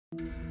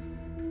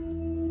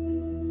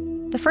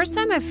The first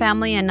time my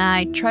family and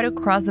I tried to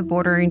cross the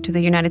border into the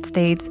United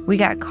States, we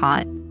got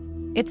caught.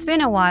 It's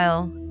been a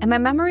while, and my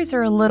memories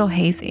are a little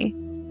hazy.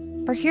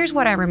 But here's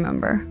what I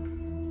remember.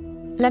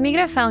 La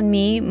Migra found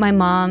me, my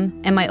mom,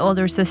 and my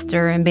older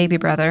sister and baby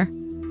brother.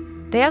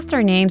 They asked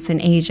our names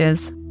and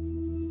ages.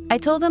 I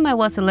told them I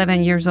was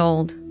 11 years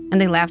old, and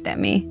they laughed at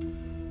me.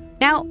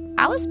 Now,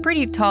 I was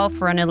pretty tall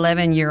for an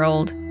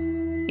 11-year-old.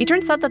 It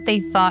turns out that they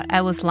thought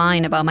I was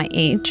lying about my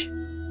age.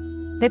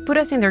 They put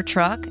us in their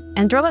truck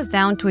and drove us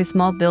down to a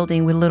small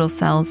building with little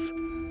cells,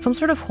 some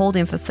sort of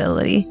holding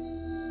facility.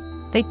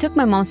 They took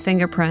my mom's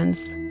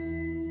fingerprints.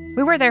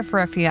 We were there for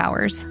a few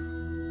hours.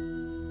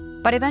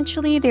 But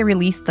eventually, they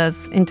released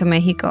us into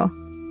Mexico.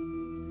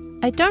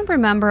 I don't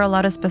remember a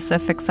lot of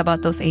specifics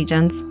about those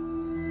agents.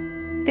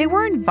 They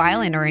weren't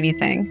violent or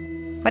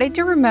anything, but I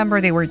do remember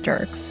they were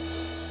jerks.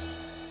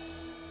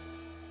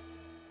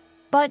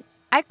 But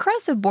I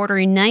crossed the border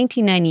in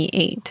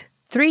 1998,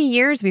 3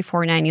 years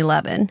before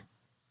 9/11.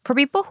 For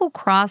people who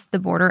crossed the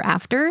border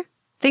after,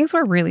 things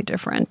were really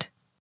different.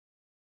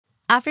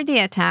 After the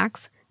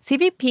attacks,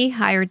 CBP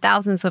hired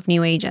thousands of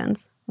new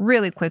agents,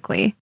 really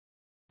quickly.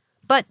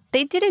 But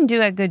they didn't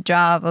do a good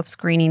job of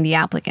screening the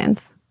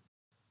applicants.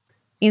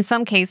 In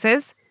some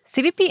cases,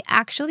 CBP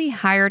actually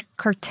hired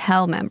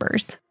cartel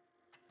members.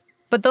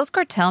 But those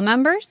cartel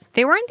members,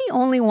 they weren't the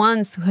only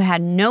ones who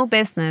had no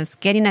business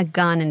getting a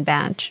gun and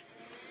badge.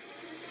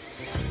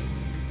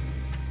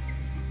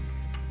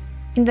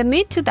 In the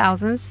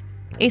mid-2000s,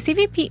 a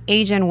CBP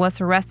agent was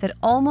arrested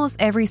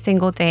almost every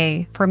single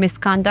day for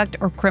misconduct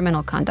or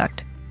criminal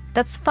conduct.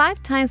 That's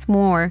 5 times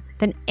more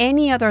than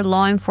any other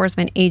law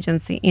enforcement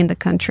agency in the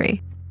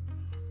country.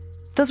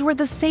 Those were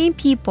the same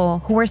people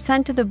who were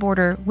sent to the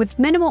border with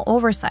minimal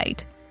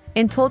oversight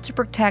and told to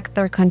protect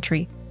their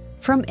country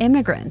from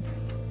immigrants.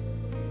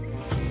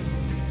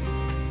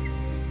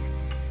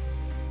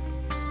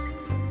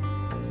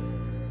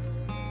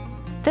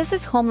 This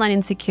is Homeland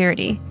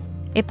Insecurity,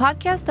 a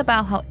podcast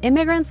about how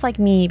immigrants like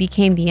me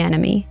became the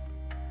enemy.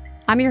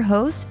 I'm your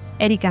host,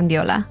 Erika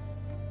Andiola.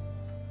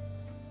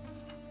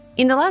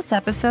 In the last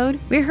episode,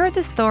 we heard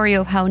the story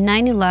of how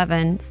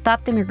 9/11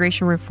 stopped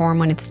immigration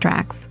reform on its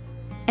tracks,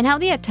 and how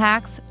the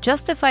attacks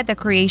justified the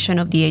creation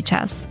of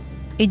DHS,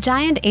 a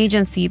giant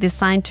agency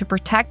designed to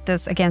protect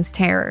us against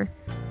terror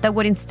that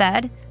would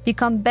instead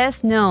become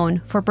best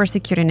known for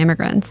persecuting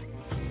immigrants.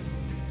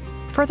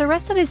 For the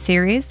rest of this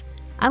series,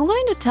 I'm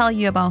going to tell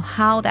you about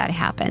how that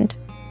happened,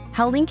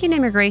 how linking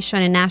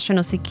immigration and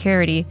national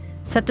security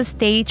set the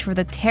stage for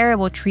the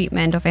terrible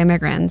treatment of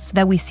immigrants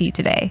that we see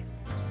today.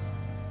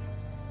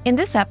 In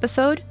this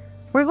episode,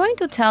 we're going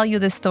to tell you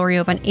the story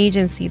of an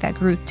agency that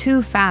grew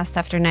too fast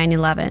after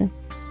 9/11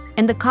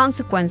 and the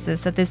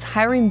consequences that this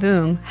hiring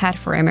boom had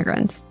for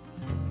immigrants.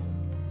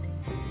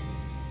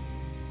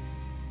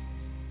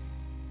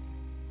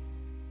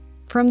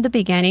 From the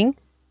beginning,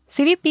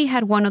 CBP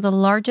had one of the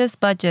largest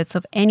budgets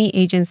of any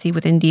agency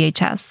within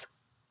DHS.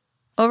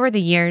 Over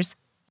the years,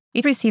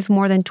 it received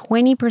more than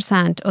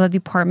 20% of the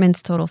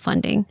department's total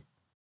funding.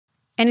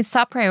 And its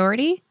top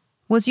priority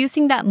was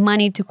using that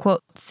money to,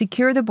 quote,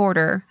 secure the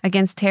border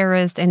against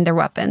terrorists and their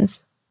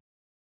weapons.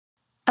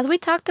 As we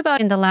talked about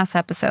in the last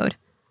episode,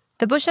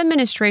 the Bush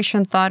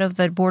administration thought of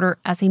the border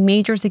as a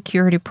major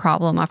security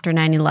problem after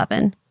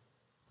 9/11.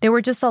 There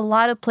were just a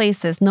lot of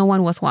places no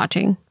one was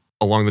watching.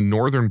 Along the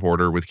northern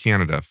border with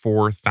Canada,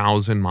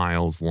 4,000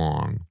 miles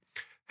long,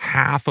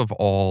 half of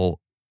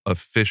all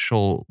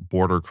official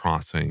border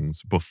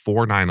crossings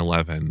before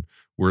 9/11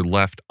 were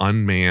left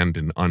unmanned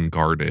and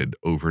unguarded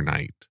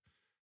overnight.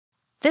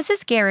 This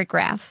is Garrett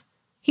Graff.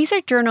 He's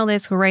a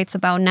journalist who writes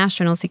about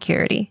national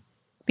security.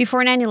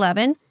 Before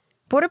 9/11,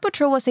 Border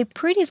Patrol was a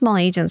pretty small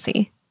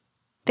agency.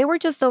 There were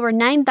just over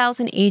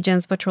 9,000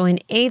 agents patrolling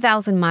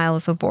 8,000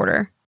 miles of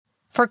border.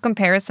 For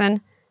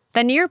comparison,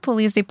 the New York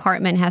Police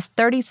Department has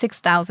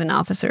 36,000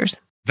 officers.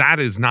 That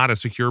is not a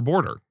secure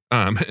border.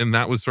 And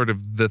that was sort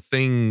of the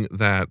thing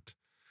that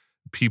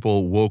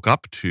people woke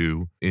up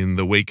to in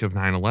the wake of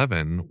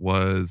 9/11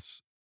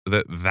 was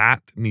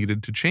that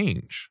needed to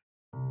change.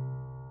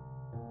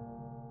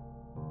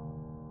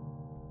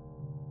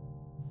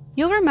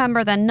 You'll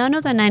remember that none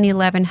of the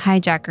 9/11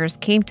 hijackers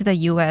came to the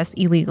U.S.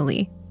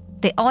 illegally.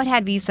 They all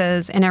had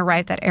visas and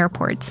arrived at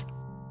airports.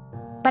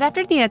 But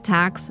after the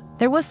attacks,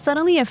 there was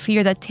suddenly a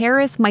fear that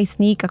terrorists might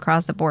sneak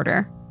across the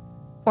border,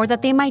 or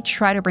that they might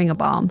try to bring a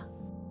bomb.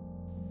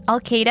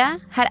 Al-Qaeda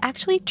had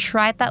actually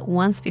tried that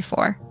once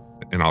before.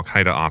 An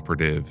Al-Qaeda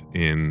operative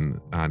in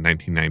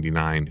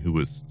 1999 who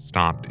was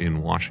stopped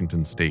in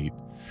Washington state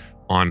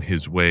on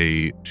his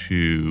way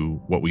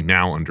to what we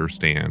now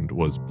understand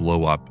was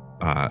blow up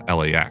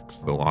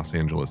LAX, the Los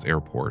Angeles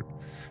airport,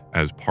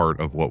 as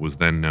part of what was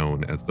then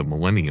known as the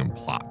Millennium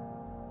Plot.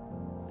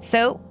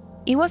 So,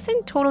 it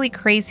wasn't totally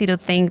crazy to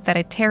think that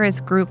a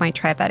terrorist group might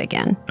try that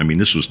again. I mean,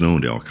 this was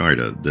known to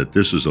Al-Qaeda that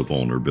this is a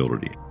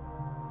vulnerability.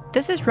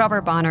 This is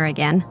Robert Bonner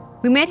again.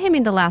 We met him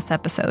in the last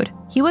episode.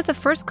 He was the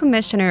first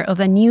commissioner of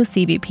the new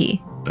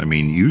CBP. I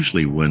mean,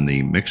 usually when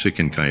the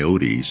Mexican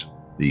coyotes,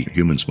 The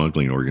human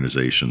smuggling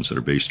organizations that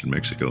are based in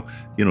Mexico,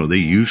 they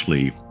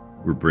usually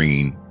were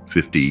bringing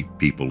 50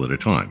 people at a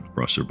time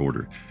across their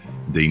border.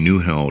 They knew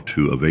how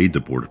to evade the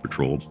Border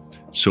Patrol.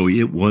 So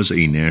it was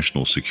a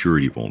national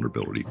security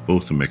vulnerability,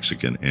 both the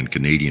Mexican and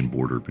Canadian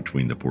border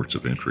between the ports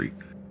of entry.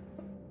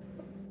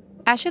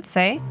 I should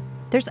say,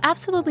 there's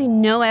absolutely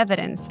no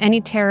evidence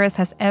any terrorist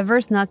has ever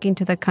snuck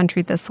into the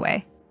country this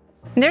way.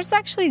 There's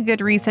actually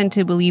good reason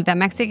to believe that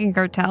Mexican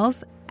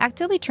cartels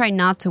actively try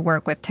not to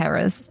work with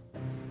terrorists.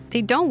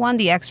 They don't want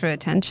the extra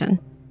attention.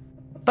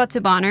 But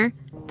to Bonner,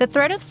 the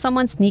threat of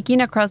someone sneaking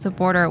across the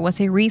border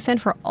was a reason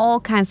for all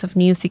kinds of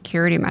new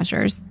security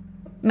measures.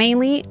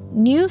 Mainly,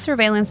 new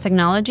surveillance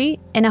technology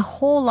and a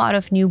whole lot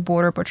of new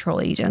Border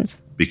Patrol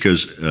agents.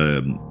 Because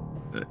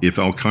if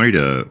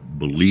Al-Qaeda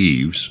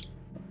believes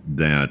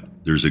that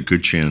there's a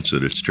good chance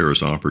that its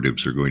terrorist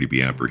operatives are going to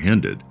be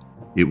apprehended,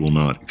 it will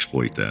not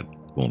exploit that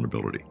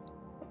vulnerability.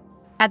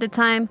 At the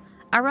time,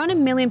 around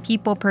 1 million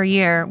people per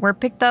year were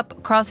picked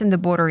up crossing the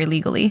border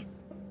illegally.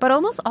 But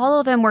almost all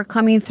of them were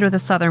coming through the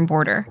southern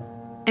border.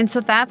 And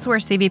so that's where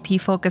CBP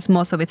focused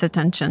most of its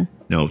attention.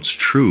 Now, it's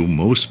true,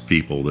 most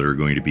people that are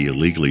going to be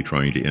illegally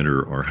trying to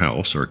enter our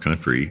house, our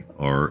country,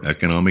 are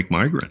economic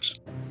migrants.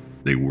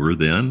 They were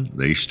then,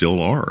 they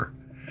still are.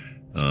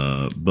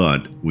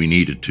 But we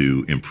needed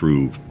to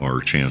improve our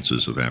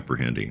chances of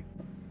apprehending.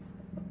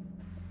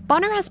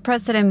 Bonner asked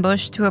President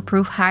Bush to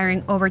approve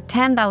hiring over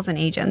 10,000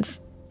 agents,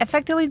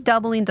 effectively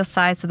doubling the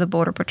size of the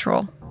Border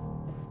Patrol.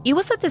 It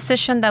was a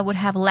decision that would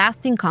have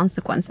lasting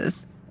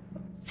consequences.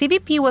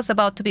 CBP was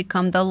about to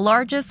become the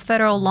largest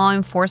federal law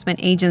enforcement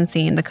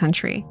agency in the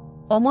country,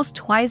 almost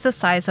twice the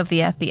size of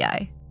the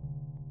FBI.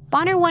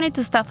 Bonner wanted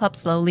to step up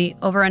slowly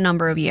over a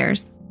number of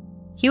years.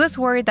 He was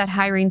worried that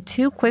hiring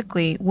too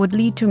quickly would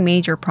lead to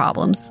major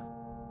problems.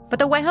 But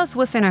the White House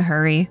was in a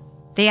hurry.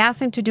 They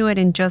asked him to do it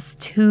in just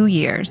 2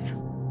 years.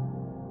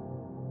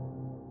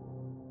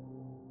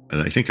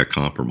 I think a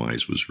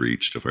compromise was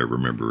reached, if I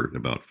remember, in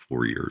about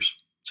 4 years.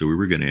 So we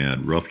were going to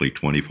add roughly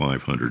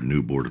 2,500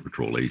 new Border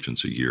Patrol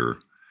agents a year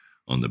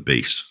on the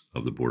base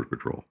of the Border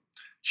Patrol.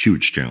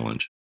 Huge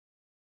challenge.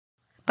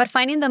 But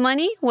finding the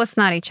money was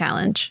not a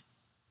challenge.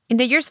 In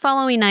the years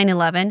following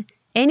 9/11,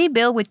 any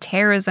bill with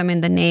terrorism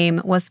in the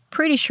name was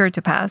pretty sure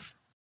to pass.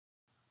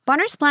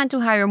 Bonner's plan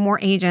to hire more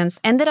agents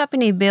ended up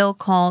in a bill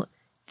called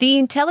the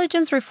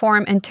Intelligence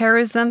Reform and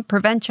Terrorism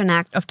Prevention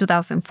Act of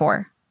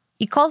 2004.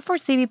 It called for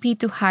CBP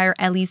to hire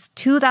at least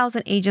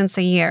 2,000 agents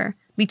a year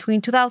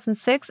between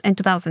 2006 and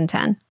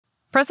 2010.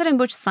 President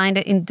Bush signed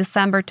it in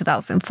December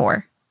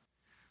 2004.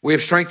 We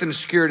have strengthened the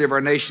security of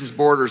our nation's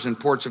borders and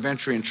ports of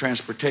entry and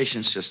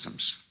transportation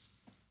systems.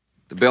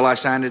 The bill I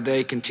signed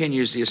today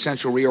continues the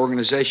essential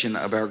reorganization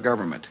of our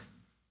government.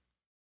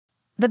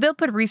 The bill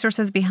put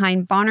resources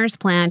behind Bonner's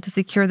plan to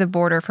secure the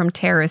border from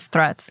terrorist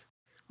threats.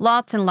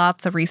 Lots and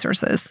lots of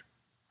resources.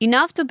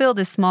 Enough to build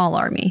a small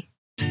army.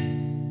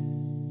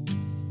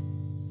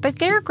 But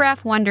Garrett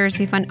Graff wonders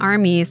if an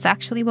army is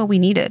actually what we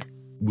needed.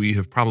 We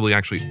have probably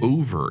actually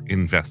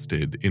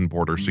over-invested in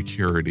border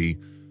security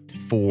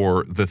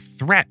for the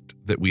threat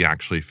that we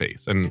actually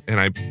face. And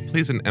I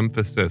place an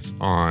emphasis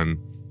on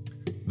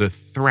the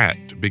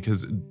threat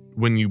because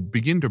when you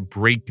begin to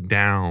break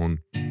down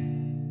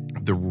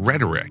the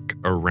rhetoric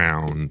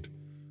around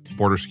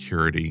border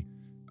security,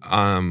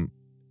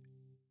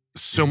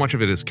 so much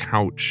of it is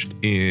couched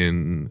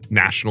in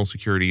national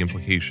security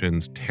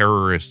implications,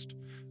 terrorist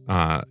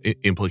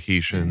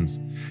implications.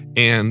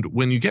 And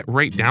when you get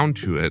right down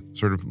to it,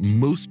 sort of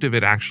most of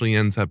it actually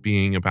ends up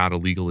being about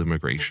illegal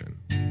immigration.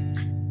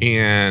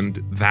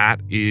 And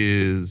that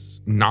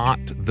is not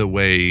the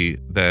way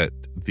that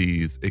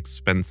these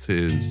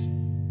expenses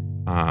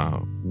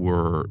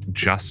were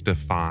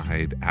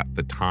justified at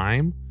the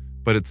time,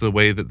 but it's the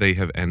way that they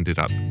have ended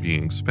up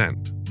being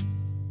spent.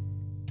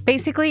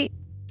 Basically,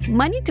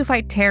 money to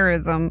fight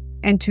terrorism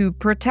and to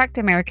protect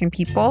American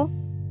people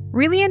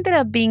really ended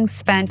up being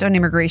spent on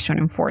immigration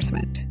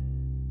enforcement.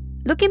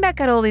 Looking back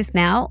at all this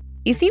now,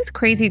 it seems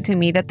crazy to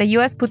me that the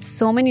U.S. put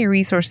so many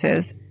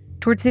resources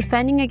towards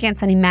defending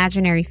against an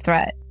imaginary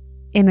threat,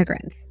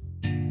 immigrants.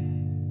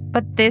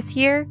 But this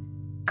year,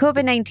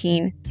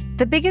 COVID-19,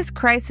 the biggest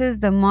crisis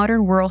the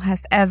modern world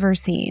has ever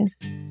seen,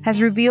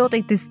 has revealed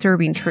a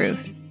disturbing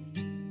truth.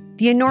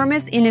 The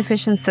enormous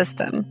inefficient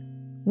system,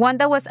 one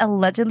that was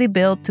allegedly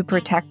built to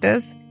protect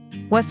us,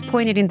 was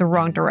pointed in the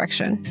wrong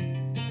direction.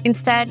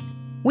 Instead,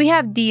 we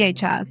have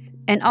DHS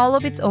and all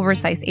of its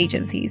oversized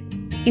agencies,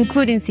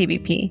 including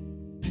CBP.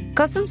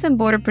 Customs and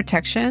Border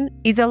Protection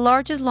is the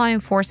largest law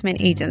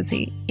enforcement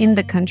agency in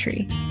the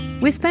country.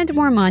 We spend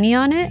more money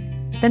on it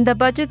than the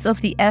budgets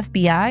of the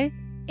FBI,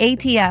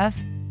 ATF,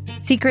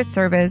 Secret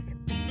Service,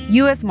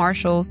 U.S.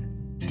 Marshals,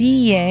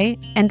 DEA,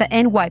 and the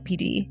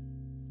NYPD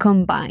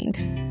combined.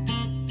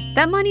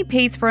 That money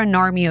pays for an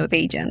army of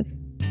agents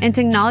and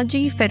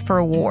technology fit for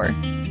a war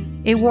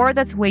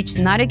that's waged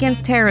not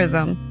against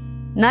terrorism,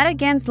 not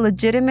against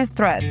legitimate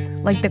threats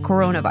like the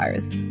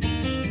coronavirus.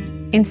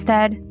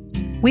 Instead,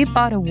 we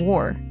fought a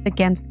war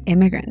against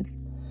immigrants.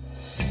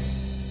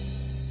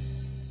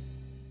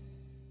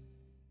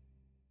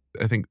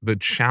 I think the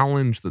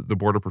challenge that the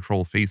Border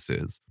Patrol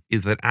faces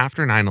is that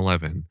after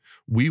 9/11,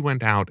 we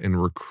went out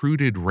and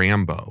recruited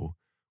Rambo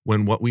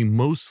when what we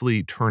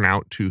mostly turn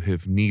out to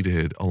have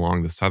needed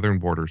along the southern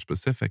border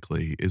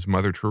specifically is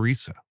Mother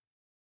Teresa.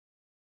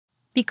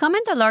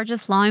 Becoming the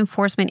largest law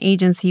enforcement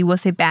agency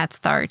was a bad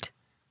start.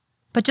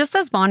 But just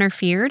as Bonner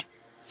feared,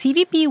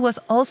 CBP was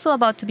also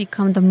about to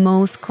become the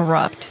most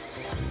corrupt.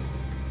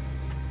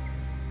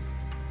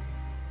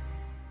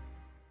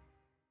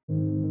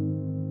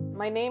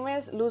 My name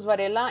is Luz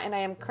Varela, and I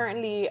am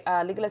currently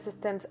a legal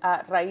assistant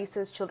at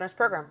Raíces Children's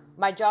Program.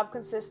 My job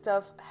consists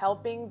of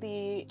helping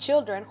the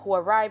children who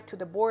arrive to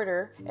the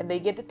border and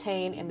they get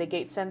detained and they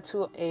get sent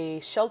to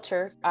a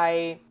shelter.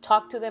 I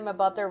talk to them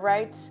about their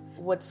rights,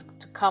 what's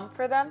to come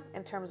for them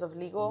in terms of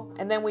legal,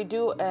 and then we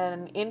do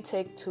an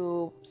intake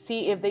to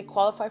see if they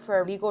qualify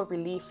for a legal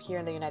relief here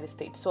in the United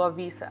States, so a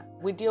visa.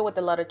 We deal with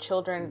a lot of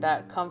children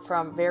that come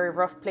from very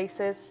rough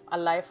places, a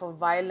life of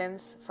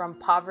violence, from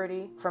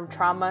poverty, from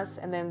traumas,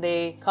 and then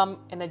they come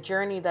in a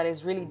journey that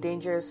is really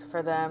dangerous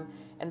for them.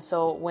 And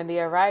so when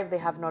they arrive, they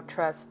have no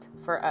trust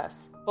for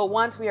us. But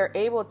once we are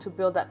able to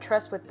build that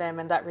trust with them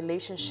and that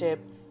relationship,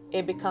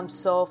 it becomes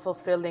so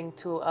fulfilling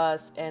to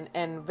us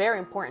and very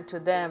important to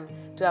them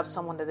to have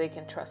someone that they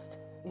can trust.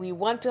 We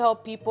want to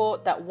help people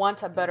that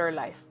want a better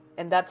life,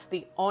 and that's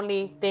the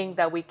only thing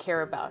that we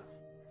care about.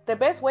 The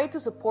best way to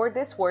support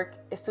this work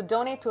is to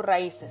donate to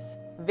Raíces.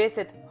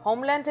 Visit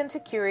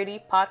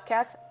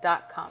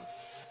homelandandsecuritypodcast.com.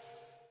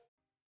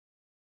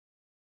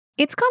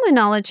 It's common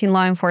knowledge in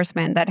law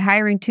enforcement that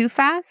hiring too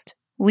fast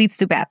leads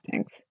to bad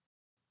things.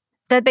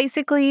 That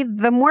basically,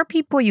 the more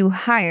people you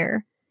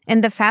hire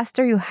and the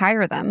faster you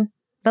hire them,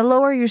 the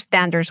lower your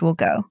standards will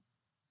go.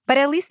 But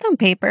at least on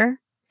paper,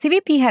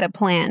 CBP had a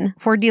plan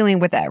for dealing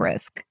with that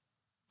risk.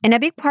 And a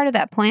big part of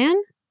that plan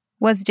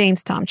was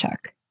James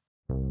Tomchuk.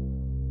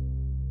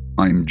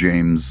 I'm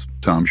James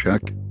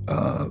Tomchuk,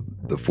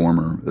 the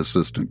former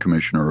Assistant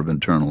Commissioner of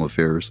Internal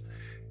Affairs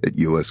at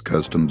U.S.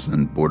 Customs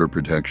and Border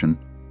Protection.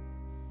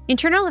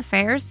 Internal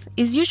Affairs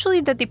is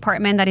usually the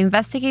department that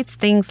investigates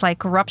things like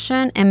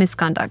corruption and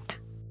misconduct.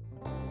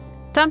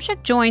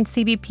 Tomchuk joined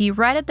CBP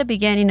right at the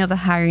beginning of the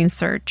hiring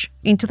surge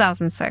in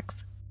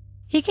 2006.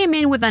 He came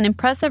in with an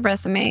impressive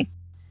resume.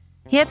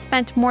 He had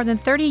spent more than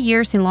 30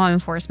 years in law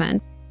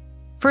enforcement,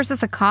 first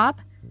as a cop,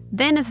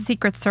 then as a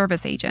Secret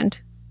Service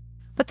agent.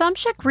 But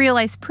Tomchuk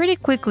realized pretty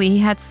quickly he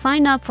had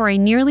signed up for a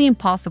nearly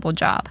impossible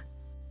job.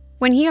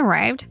 When he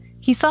arrived,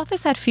 his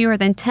office had fewer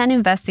than 10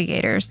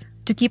 investigators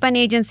to keep an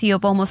agency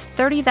of almost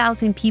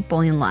 30,000 people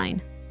in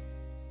line.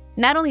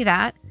 Not only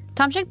that,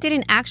 Tomchuk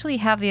didn't actually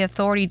have the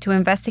authority to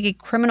investigate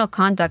criminal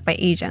conduct by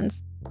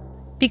agents.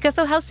 Because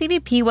of how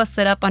CBP was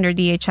set up under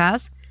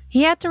DHS,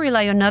 he had to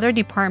rely on other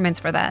departments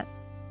for that.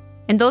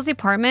 And those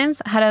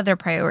departments had other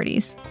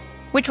priorities,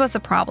 which was a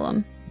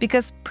problem,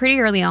 because pretty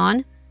early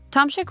on,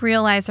 Tomchuk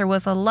realized there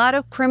was a lot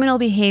of criminal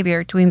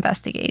behavior to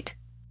investigate.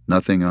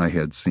 Nothing I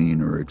had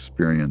seen or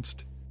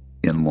experienced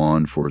in law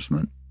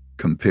enforcement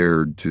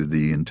compared to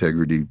the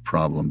integrity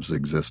problems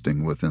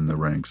existing within the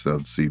ranks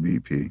of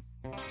CBP.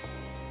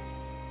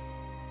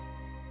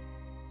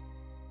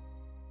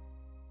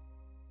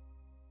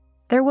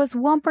 There was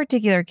one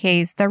particular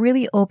case that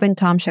really opened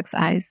Tomchuk's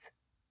eyes.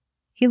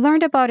 He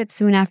learned about it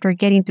soon after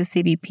getting to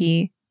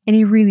CBP, and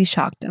it really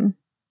shocked him.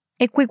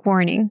 A quick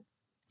warning.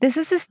 This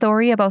is a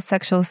story about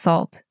sexual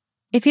assault.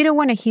 If you don't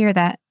want to hear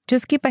that,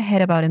 just skip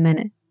ahead about a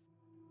minute.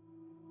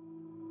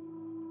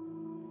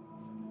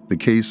 The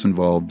case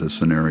involved a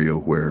scenario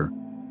where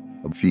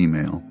a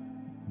female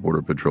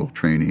Border Patrol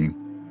trainee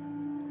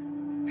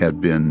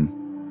had been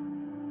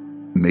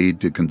made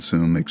to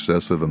consume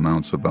excessive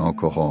amounts of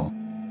alcohol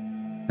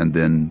and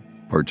then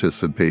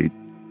participate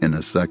in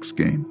a sex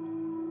game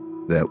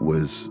that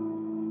was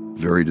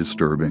very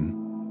disturbing,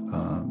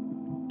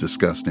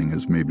 disgusting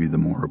is maybe the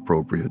more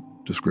appropriate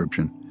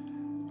description,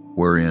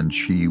 wherein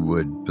she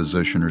would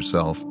position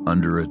herself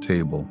under a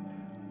table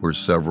where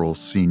several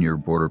senior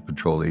Border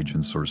Patrol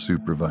agents or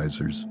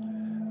supervisors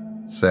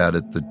sat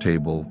at the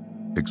table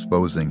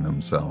exposing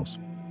themselves.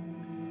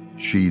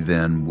 She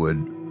then would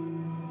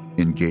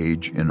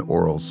engage in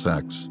oral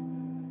sex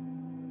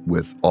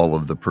with all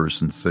of the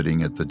persons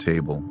sitting at the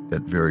table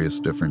at various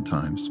different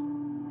times,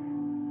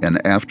 and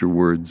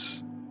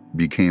afterwards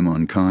became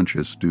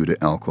unconscious due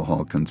to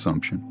alcohol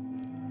consumption.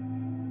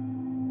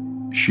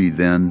 She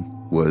then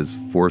was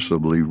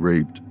forcibly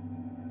raped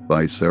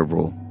by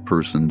several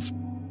persons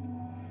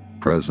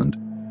present.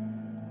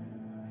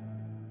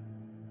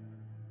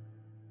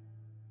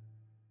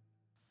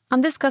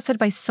 I'm disgusted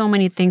by so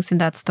many things in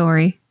that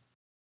story.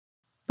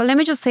 But let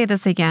me just say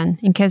this again,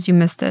 in case you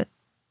missed it.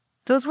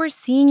 Those were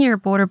senior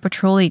Border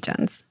Patrol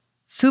agents,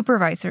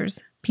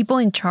 supervisors, people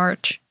in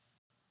charge.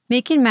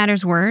 Making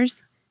matters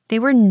worse, they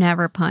were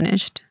never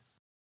punished.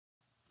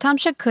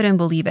 Tomchuk couldn't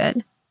believe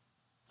it.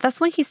 That's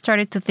when he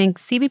started to think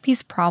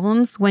CBP's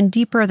problems went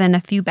deeper than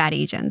a few bad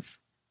agents.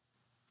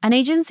 An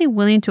agency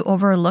willing to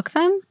overlook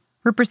them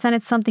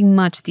represented something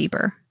much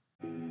deeper.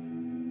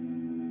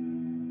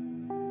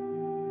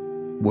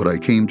 What I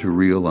came to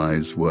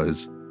realize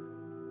was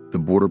The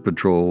Border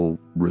Patrol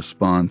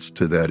response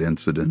to that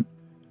incident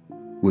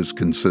was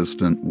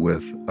consistent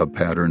with a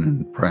pattern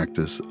and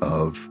practice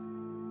of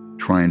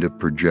trying to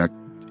project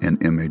an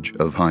image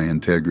of high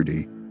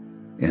integrity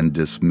and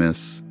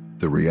dismiss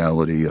the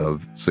reality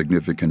of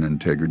significant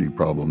integrity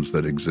problems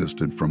that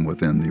existed from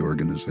within the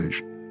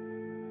organization.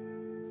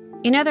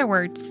 In other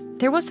words,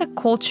 there was a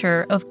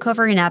culture of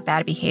covering up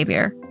bad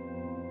behavior.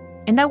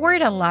 And that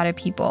worried a lot of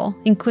people,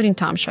 including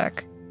Tom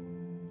Shook.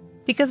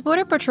 Because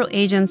Border Patrol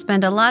agents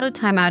spend a lot of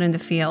time out in the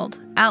field,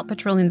 out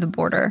patrolling the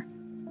border.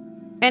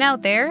 And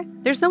out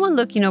there's no one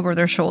looking over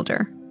their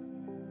shoulder.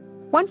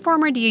 One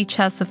former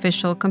DHS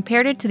official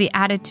compared it to the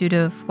attitude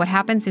of what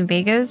happens in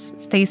Vegas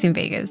stays in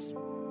Vegas.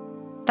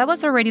 That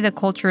was already the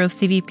culture of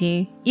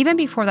CBP, even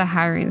before the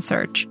hiring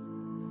surge.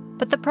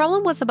 But the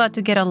problem was about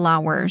to get a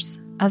lot worse,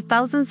 as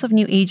thousands of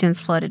new agents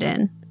flooded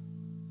in.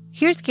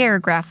 Here's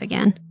Garrett Graff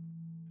again.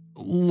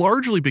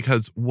 Largely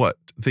because what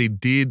they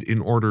did in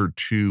order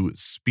to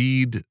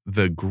speed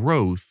the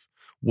growth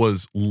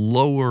was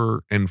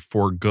lower and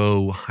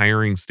forego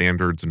hiring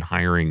standards and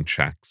hiring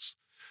checks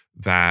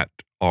that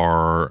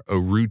are a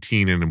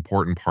routine and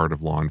important part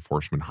of law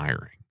enforcement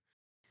hiring.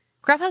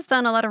 Graff has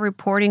done a lot of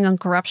reporting on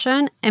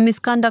corruption and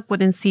misconduct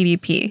within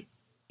CBP,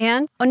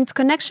 and on its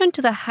connection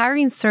to the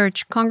hiring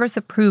surge Congress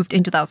approved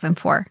in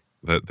 2004.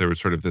 That there was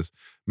sort of this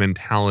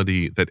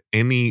mentality that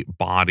any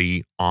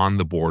body on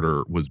the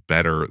border was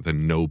better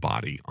than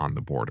nobody on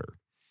the border.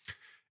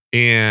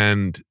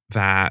 And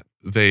that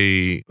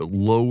they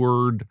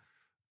lowered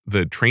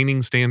the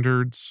training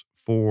standards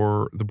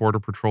for the Border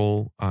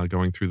Patrol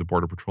going through the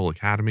Border Patrol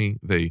Academy.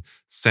 They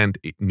sent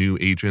new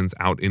agents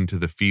out into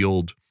the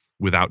field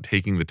without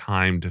taking the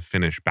time to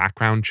finish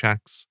background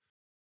checks.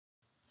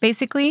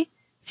 Basically,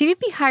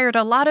 CBP hired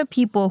a lot of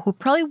people who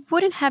probably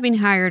wouldn't have been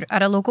hired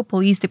at a local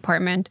police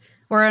department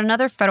or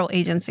another federal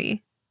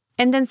agency,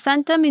 and then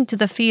sent them into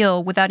the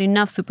field without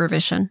enough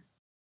supervision.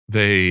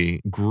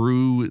 They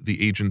grew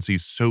the agency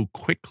so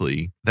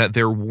quickly that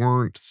there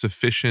weren't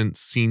sufficient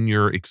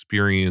senior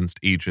experienced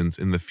agents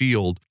in the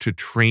field to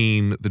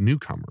train the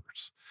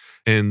newcomers.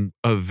 And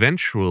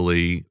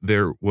eventually,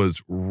 there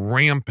was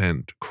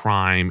rampant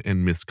crime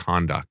and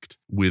misconduct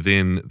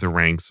within the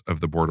ranks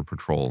of the Border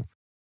Patrol.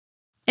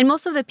 And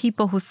most of the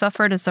people who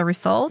suffered as a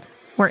result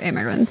were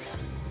immigrants.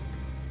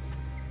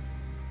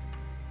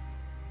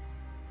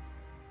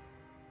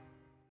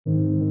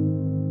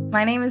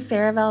 My name is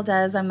Sarah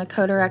Valdez. I'm the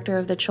co-director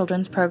of the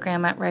children's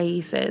program at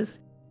Raíces.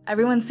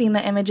 Everyone's seen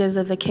the images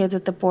of the kids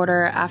at the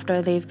border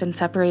after they've been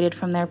separated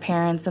from their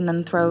parents and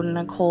then thrown in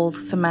a cold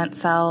cement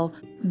cell.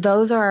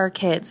 Those are our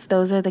kids.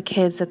 Those are the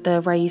kids that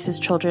the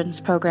Raíces children's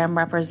program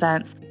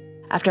represents.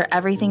 After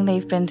everything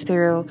they've been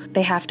through,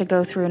 they have to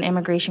go through an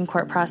immigration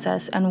court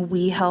process, and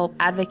we help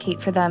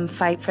advocate for them,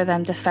 fight for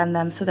them, defend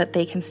them so that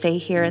they can stay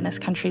here in this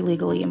country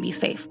legally and be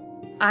safe.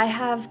 I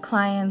have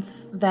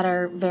clients that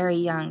are very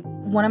young.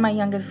 One of my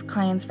youngest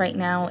clients right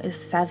now is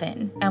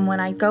 7. And when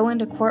I go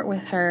into court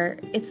with her,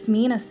 it's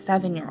me and a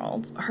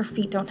 7-year-old. Her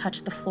feet don't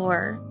touch the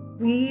floor.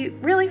 We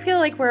really feel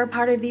like we're a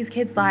part of these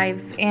kids'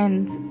 lives,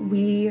 and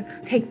we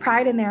take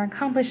pride in their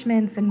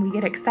accomplishments, and we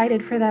get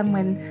excited for them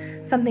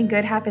when something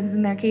good happens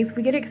in their case.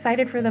 We get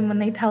excited for them when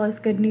they tell us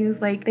good news,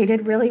 like they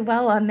did really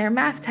well on their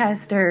math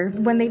test, or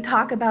when they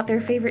talk about their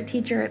favorite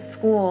teacher at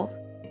school.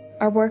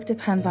 Our work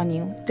depends on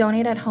you.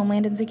 Donate at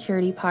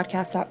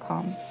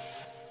homelandandsecuritypodcast.com.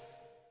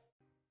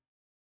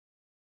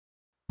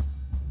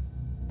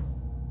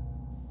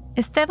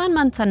 Esteban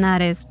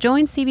Manzanares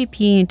joined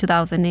CBP in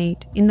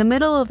 2008 in the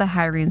middle of the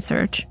hiring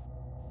surge.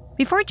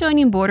 Before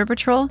joining Border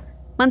Patrol,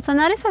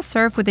 Manzanares has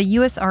served with the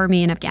U.S.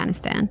 Army in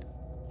Afghanistan.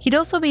 He'd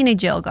also been a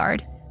jail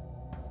guard.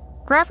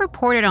 Graff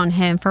reported on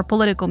him for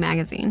Political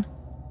magazine.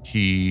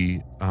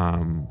 He,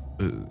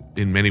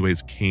 in many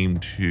ways, came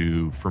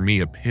to, for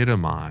me,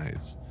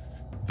 epitomize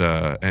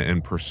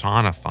and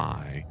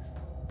personify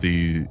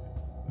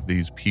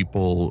these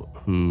people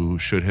who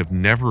should have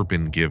never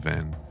been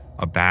given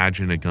a badge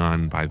and a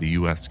gun by the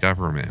U.S.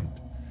 government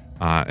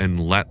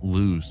and let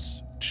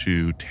loose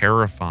to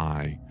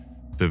terrify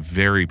the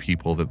very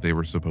people that they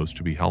were supposed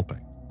to be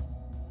helping.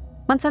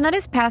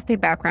 Manzanares passed a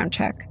background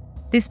check,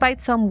 despite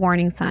some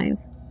warning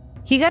signs.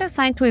 He got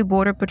assigned to a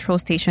Border Patrol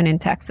station in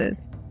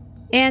Texas.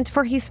 And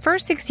for his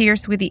first 6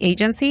 years with the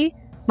agency,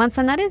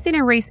 Manzanares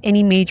didn't raise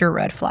any major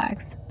red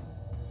flags.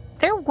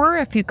 There were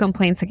a few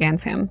complaints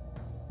against him,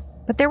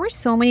 but there were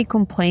so many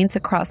complaints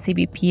across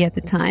CBP at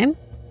the time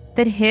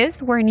that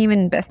his weren't even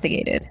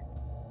investigated.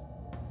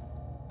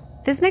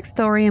 This next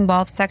story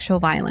involves sexual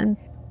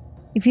violence.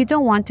 If you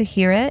don't want to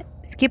hear it,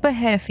 skip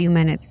ahead a few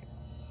minutes.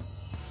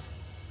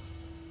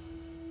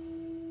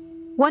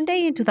 One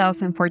day in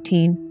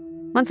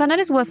 2014,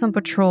 Manzanares was on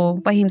patrol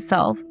by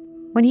himself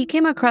when he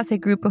came across a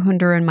group of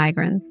Honduran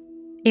migrants,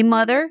 a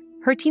mother,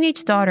 her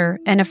teenage daughter,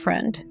 and a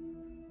friend.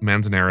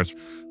 Manzanares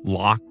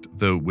locked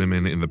the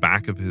women in the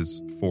back of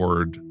his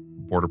Ford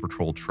Border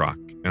Patrol truck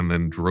and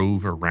then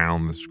drove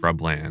around the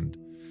scrubland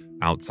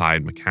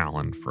outside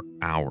McAllen for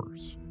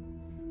hours.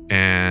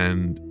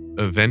 And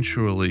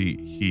eventually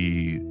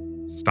he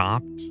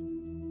stopped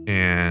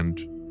and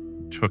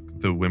took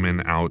the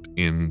women out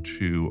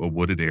into a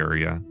wooded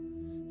area,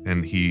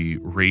 and he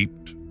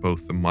raped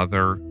both the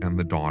mother and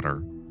the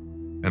daughter.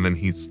 And then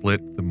he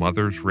slit the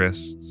mother's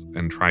wrists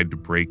and tried to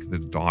break the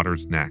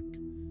daughter's neck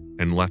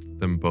and left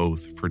them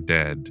both for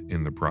dead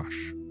in the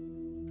brush.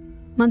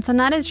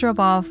 Manzanares drove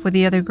off with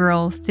the other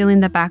girl still in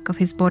the back of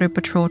his Border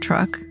Patrol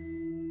truck.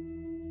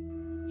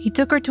 He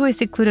took her to a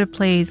secluded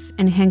place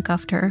and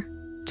handcuffed her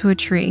to a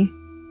tree,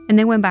 and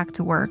then went back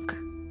to work.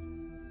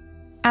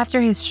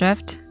 After his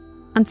shift,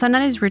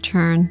 Manzanares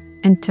returned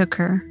and took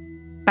her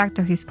back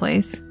to his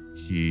place.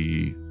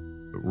 He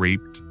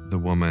raped the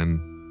woman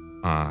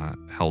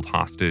held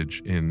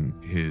hostage in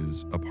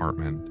his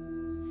apartment.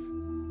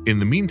 In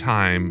the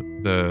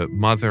meantime, the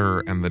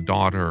mother and the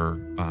daughter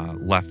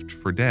left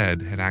for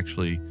dead had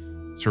actually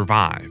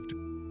survived.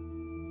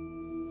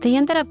 They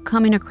ended up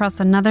coming across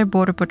another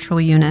Border Patrol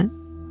unit,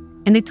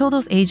 and they told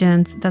those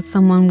agents that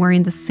someone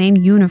wearing the same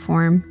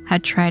uniform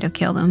had tried to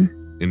kill them.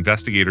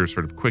 Investigators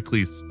sort of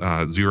quickly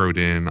zeroed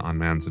in on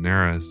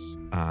Manzanares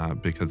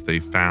because they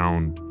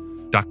found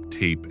duct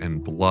tape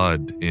and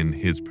blood in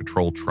his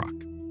patrol truck.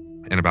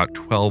 And about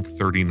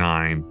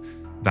 12:39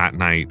 that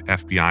night,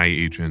 FBI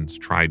agents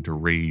tried to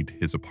raid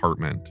his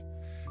apartment.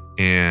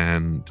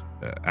 And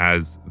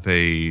as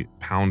they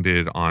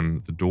pounded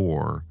on the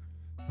door,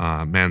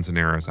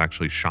 Manzanares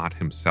actually shot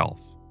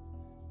himself.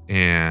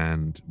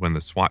 And when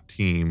the SWAT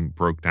team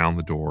broke down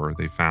the door,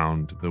 they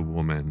found the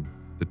woman,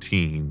 the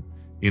teen,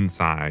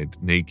 inside,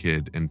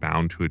 naked and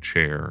bound to a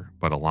chair,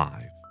 but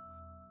alive.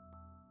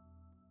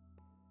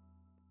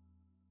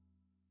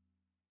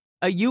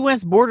 A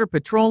U.S. Border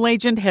Patrol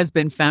agent has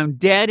been found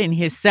dead in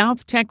his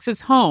South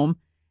Texas home,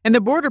 and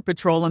the Border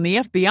Patrol and the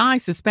FBI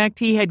suspect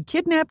he had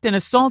kidnapped and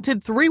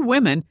assaulted 3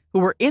 women who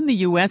were in the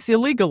U.S.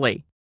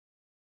 illegally.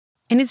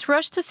 In its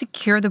rush to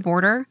secure the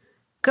border,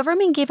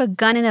 government gave a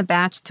gun and a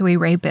badge to a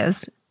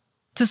rapist,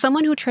 to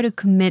someone who tried to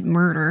commit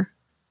murder.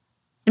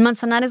 And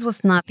Manzanares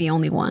was not the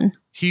only one.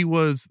 He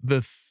was the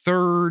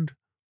 3rd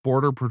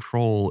Border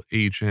Patrol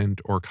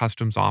agent or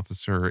customs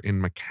officer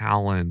in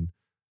McAllen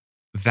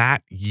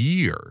that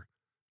year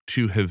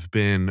to have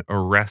been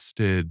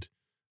arrested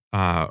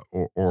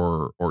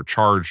or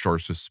charged or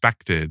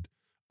suspected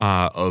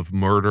of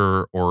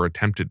murder or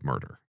attempted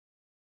murder.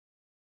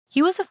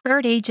 He was the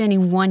 3rd agent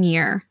in 1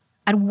 year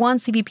at one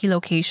CBP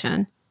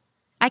location.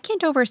 I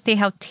can't overstate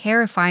how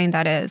terrifying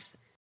that is.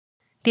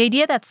 The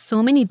idea that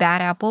so many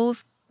bad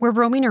apples were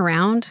roaming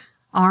around,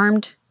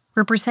 armed,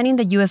 representing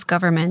the U.S.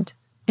 government,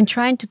 and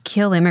trying to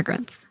kill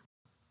immigrants.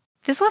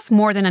 This was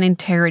more than an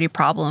integrity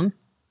problem.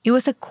 It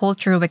was a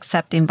culture of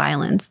accepting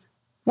violence,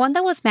 one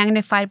that was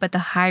magnified by the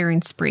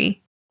hiring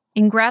spree.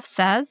 And Graf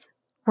says,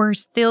 we're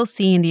still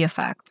seeing the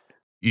effects.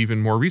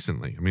 Even more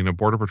recently, a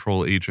Border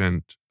Patrol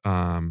agent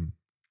in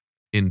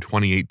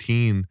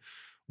 2018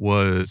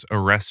 was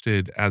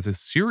arrested as a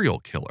serial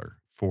killer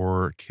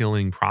for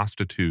killing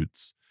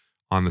prostitutes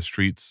on the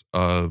streets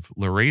of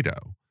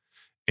Laredo.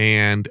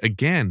 And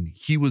again,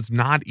 he was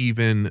not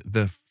even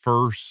the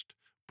first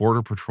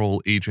Border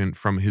Patrol agent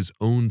from his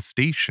own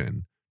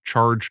station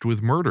charged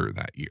with murder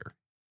that year.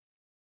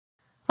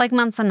 Like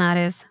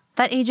Manzanares,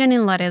 that agent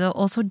in Laredo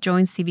also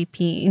joined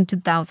CBP in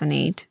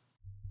 2008.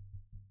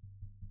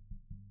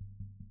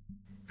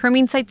 From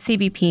inside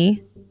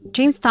CBP,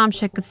 James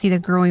Tomczyk could see the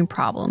growing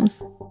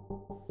problems.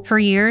 For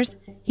years,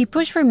 he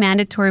pushed for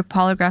mandatory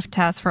polygraph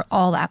tests for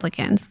all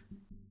applicants.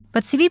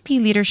 But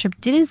CBP leadership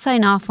didn't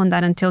sign off on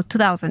that until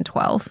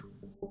 2012.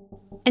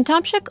 And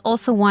Tomczyk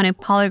also wanted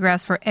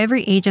polygraphs for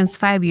every agent's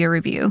 5-year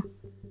review.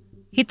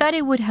 He thought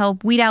it would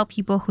help weed out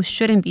people who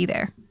shouldn't be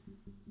there.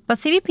 But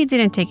CBP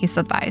didn't take his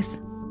advice.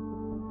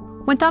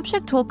 When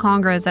Tomczyk told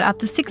Congress that up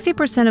to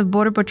 60% of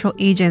Border Patrol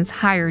agents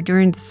hired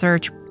during the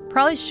search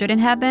probably shouldn't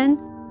have been,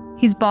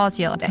 his boss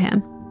yelled at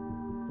him.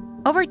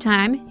 Over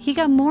time, he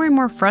got more and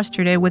more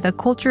frustrated with a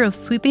culture of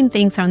sweeping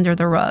things under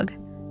the rug,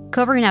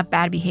 covering up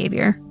bad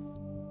behavior.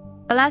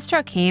 The last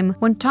straw came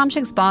when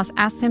Tomczyk's boss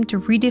asked him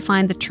to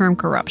redefine the term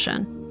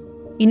corruption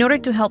in order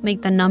to help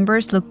make the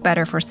numbers look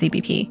better for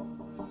CBP.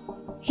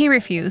 He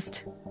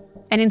refused,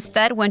 and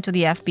instead went to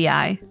the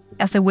FBI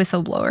as a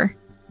whistleblower.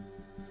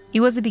 It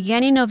was the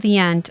beginning of the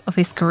end of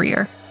his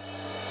career.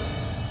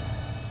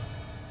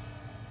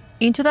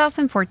 In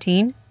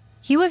 2014,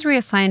 he was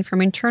reassigned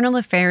from internal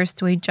affairs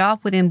to a job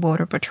within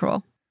Border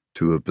Patrol.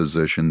 To a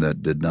position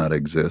that did not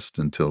exist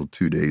until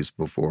 2 days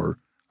before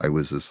I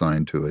was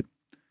assigned to it,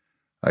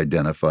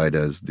 identified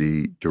as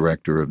the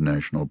Director of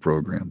National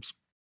Programs.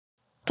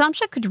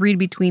 Tomczyk could read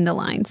between the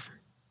lines.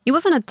 It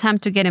was an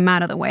attempt to get him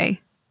out of the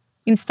way.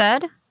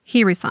 Instead,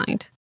 he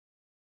resigned.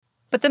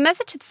 But the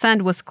message it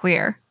sent was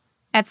clear.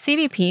 At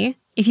CBP,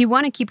 if you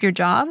want to keep your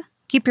job,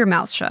 keep your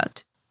mouth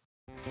shut.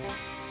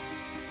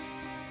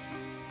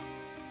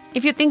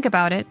 If you think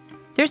about it,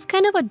 there's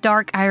kind of a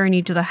dark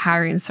irony to the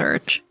hiring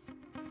search.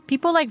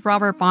 People like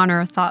Robert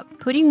Bonner thought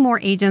putting more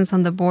agents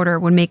on the border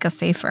would make us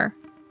safer.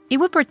 It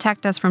would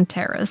protect us from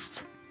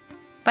terrorists.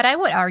 But I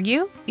would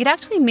argue it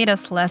actually made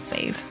us less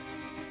safe.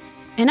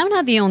 And I'm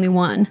not the only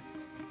one.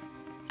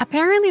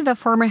 Apparently, the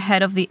former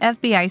head of the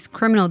FBI's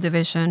criminal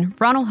division,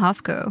 Ronald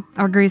Hosko,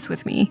 agrees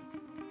with me.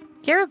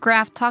 Garrett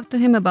Graff talked to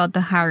him about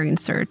the hiring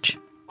search.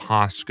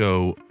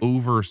 Hosko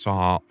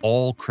oversaw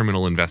all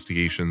criminal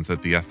investigations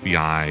that the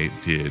FBI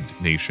did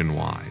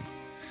nationwide.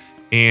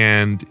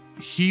 And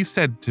he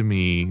said to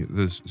me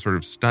this sort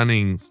of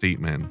stunning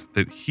statement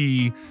that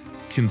he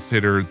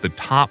considered the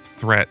top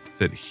threat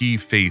that he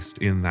faced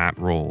in that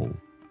role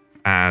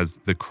as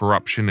the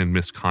corruption and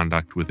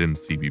misconduct within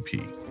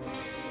CBP.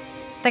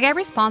 The guy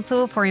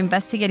responsible for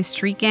investigating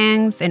street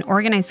gangs and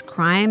organized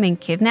crime and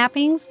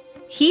kidnappings,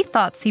 he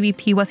thought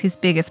CBP was his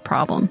biggest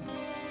problem.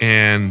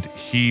 And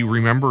he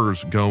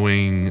remembers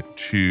going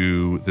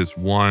to this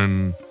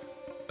one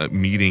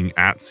meeting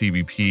at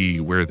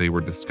CBP where they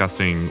were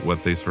discussing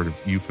what they sort of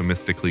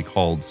euphemistically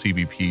called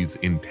CBP's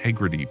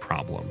integrity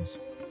problems.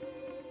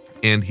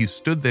 And he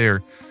stood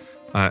there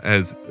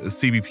as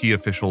CBP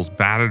officials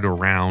batted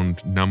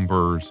around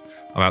numbers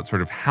about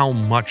sort of how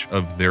much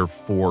of their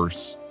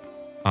force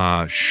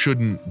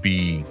shouldn't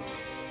be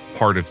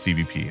part of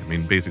CBP. I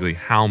mean, basically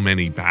how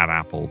many bad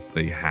apples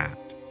they had.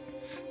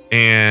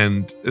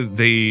 And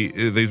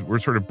they were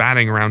sort of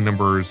batting around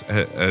numbers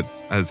at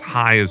as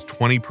high as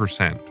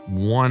 20%,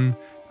 1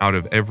 out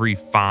of every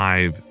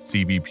 5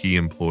 CBP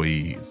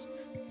employees.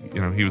 You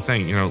know, he was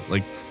saying,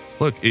 like,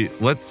 look,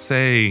 let's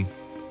say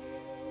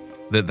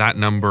that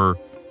number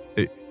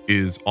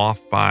is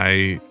off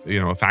by,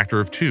 a factor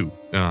of 2.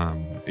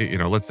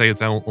 Let's say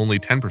it's only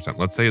 10%.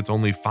 Let's say it's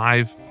only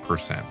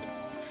 5%.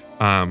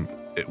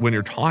 When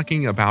you're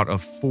talking about a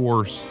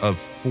force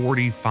of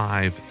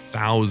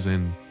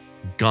 45,000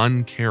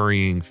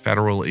 gun-carrying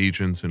federal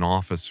agents and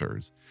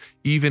officers,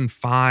 even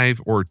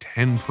 5 or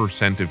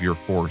 10% of your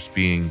force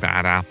being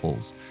bad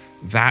apples,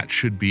 that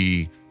should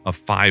be a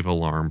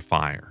 5-alarm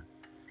fire.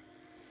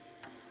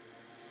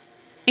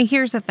 And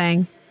here's the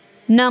thing,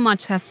 not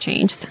much has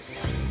changed.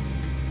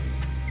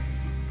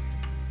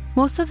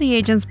 Most of the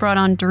agents brought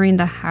on during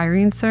the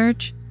hiring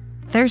search,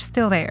 they're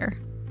still there.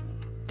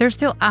 They're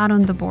still out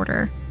on the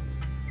border,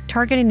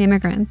 targeting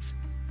immigrants,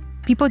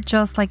 people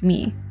just like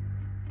me.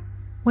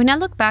 When I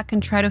look back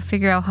and try to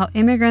figure out how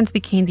immigrants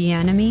became the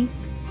enemy,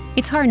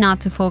 it's hard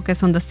not to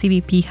focus on the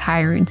CBP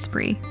hiring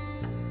spree.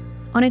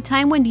 On a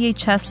time when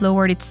DHS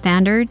lowered its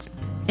standards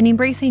and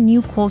embraced a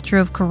new culture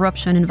of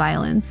corruption and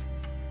violence.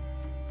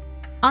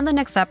 On the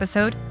next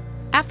episode,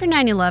 after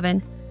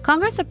 9/11,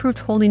 Congress approved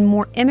holding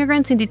more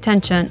immigrants in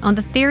detention on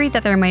the theory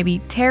that there might be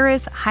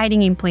terrorists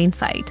hiding in plain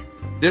sight.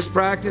 This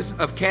practice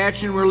of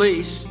catch and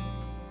release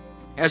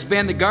has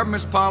been the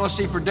government's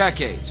policy for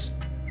decades.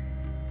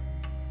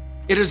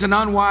 It is an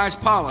unwise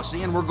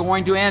policy, and we're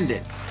going to end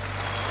it.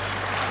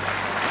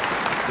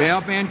 To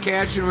help end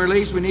catch and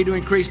release, we need to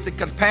increase the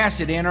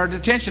capacity in our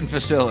detention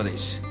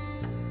facilities.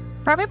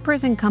 Private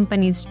prison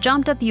companies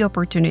jumped at the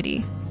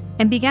opportunity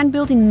and began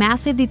building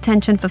massive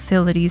detention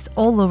facilities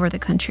all over the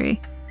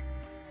country.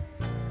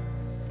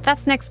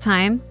 That's next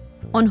time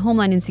on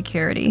Homeland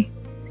Insecurity.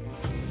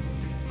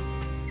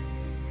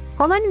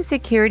 Homeland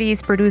Insecurity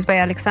is produced by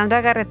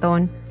Alexandra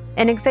Garreton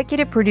and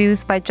executive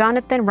produced by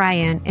Jonathan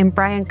Ryan and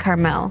Brian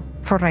Carmel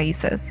for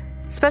Raíces.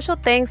 Special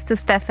thanks to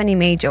Stephanie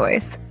May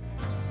Joyce.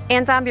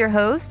 And I'm your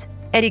host,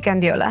 Eric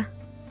Andiola.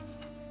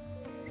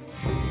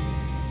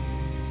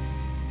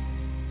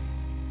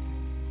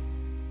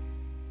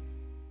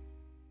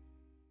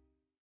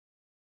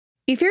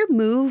 If you're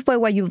moved by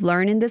what you've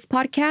learned in this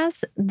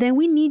podcast, then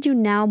we need you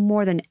now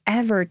more than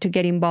ever to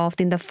get involved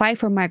in the fight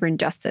for migrant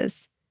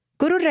justice.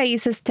 Go to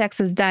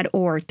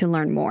raicestexas.org to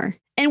learn more.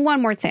 And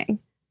one more thing.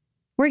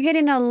 We're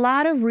getting a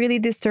lot of really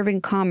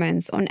disturbing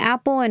comments on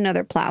Apple and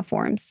other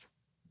platforms.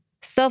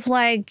 Stuff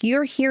like,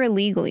 you're here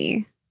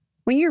illegally.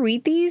 When you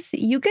read these,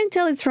 you can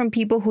tell it's from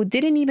people who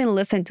didn't even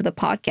listen to the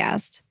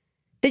podcast.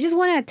 They just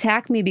want to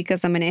attack me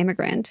because I'm an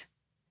immigrant.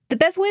 The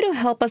best way to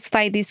help us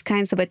fight these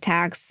kinds of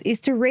attacks is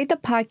to rate the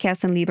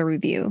podcast and leave a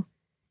review.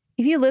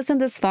 If you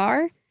listened this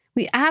far,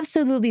 we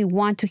absolutely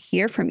want to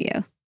hear from you.